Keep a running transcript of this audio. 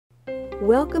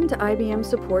Welcome to IBM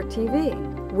Support TV,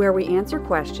 where we answer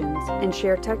questions and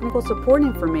share technical support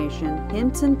information,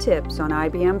 hints, and tips on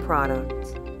IBM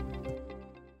products.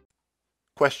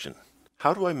 Question: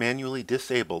 how do I manually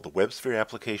disable the WebSphere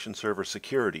Application Server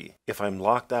security if I'm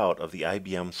locked out of the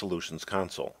IBM Solutions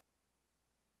Console?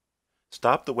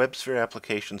 Stop the WebSphere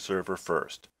Application Server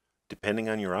first. Depending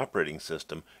on your operating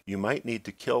system, you might need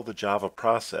to kill the Java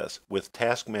process with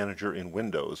Task Manager in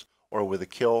Windows or with a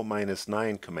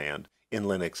kill-9 command in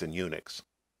Linux and Unix.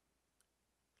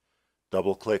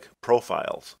 Double-click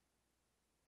Profiles.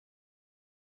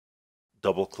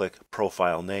 Double-click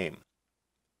Profile Name.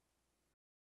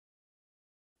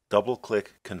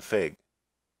 Double-click Config.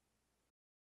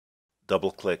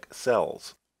 Double-click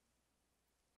Cells.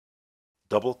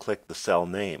 Double-click the cell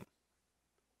name.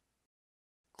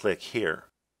 Click here.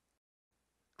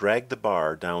 Drag the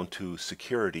bar down to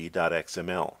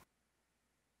security.xml.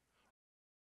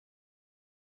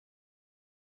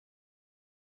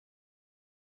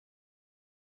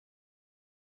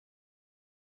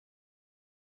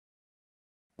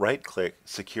 Right-click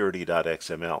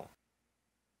security.xml.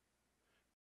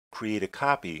 Create a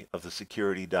copy of the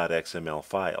security.xml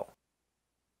file.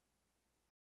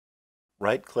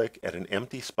 Right-click at an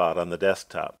empty spot on the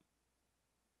desktop.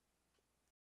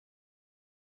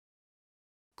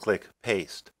 Click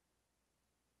Paste.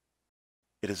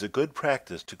 It is a good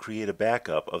practice to create a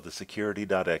backup of the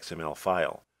security.xml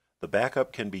file. The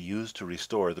backup can be used to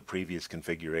restore the previous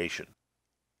configuration.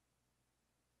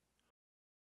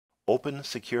 Open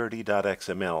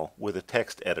security.xml with a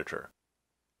text editor.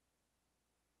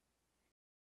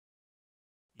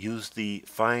 Use the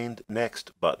Find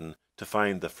Next button to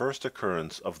find the first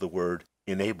occurrence of the word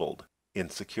enabled in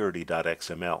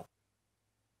security.xml.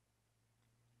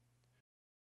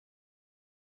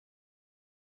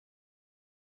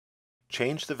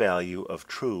 Change the value of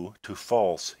true to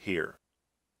false here.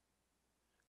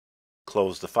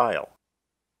 Close the file.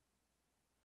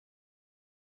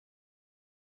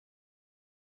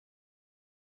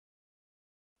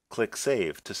 Click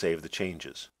Save to save the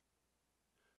changes.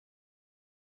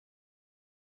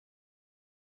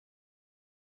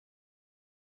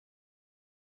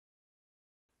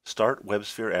 Start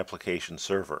WebSphere Application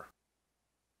Server.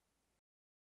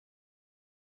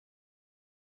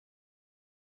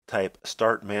 Type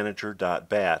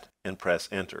startmanager.bat and press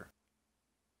Enter.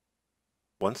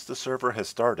 Once the server has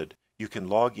started, you can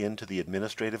log into the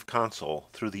administrative console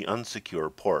through the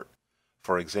unsecure port.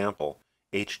 For example,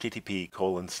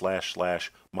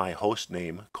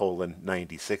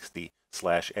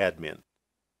 http://myhostname:9060/admin.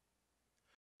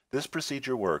 This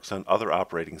procedure works on other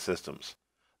operating systems.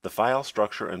 The file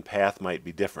structure and path might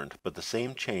be different, but the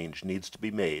same change needs to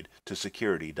be made to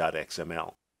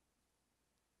security.xml.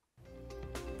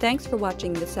 Thanks for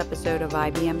watching this episode of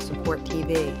IBM Support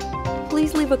TV.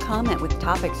 Please leave a comment with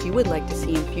topics you would like to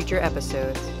see in future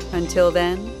episodes. Until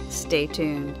then, stay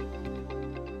tuned.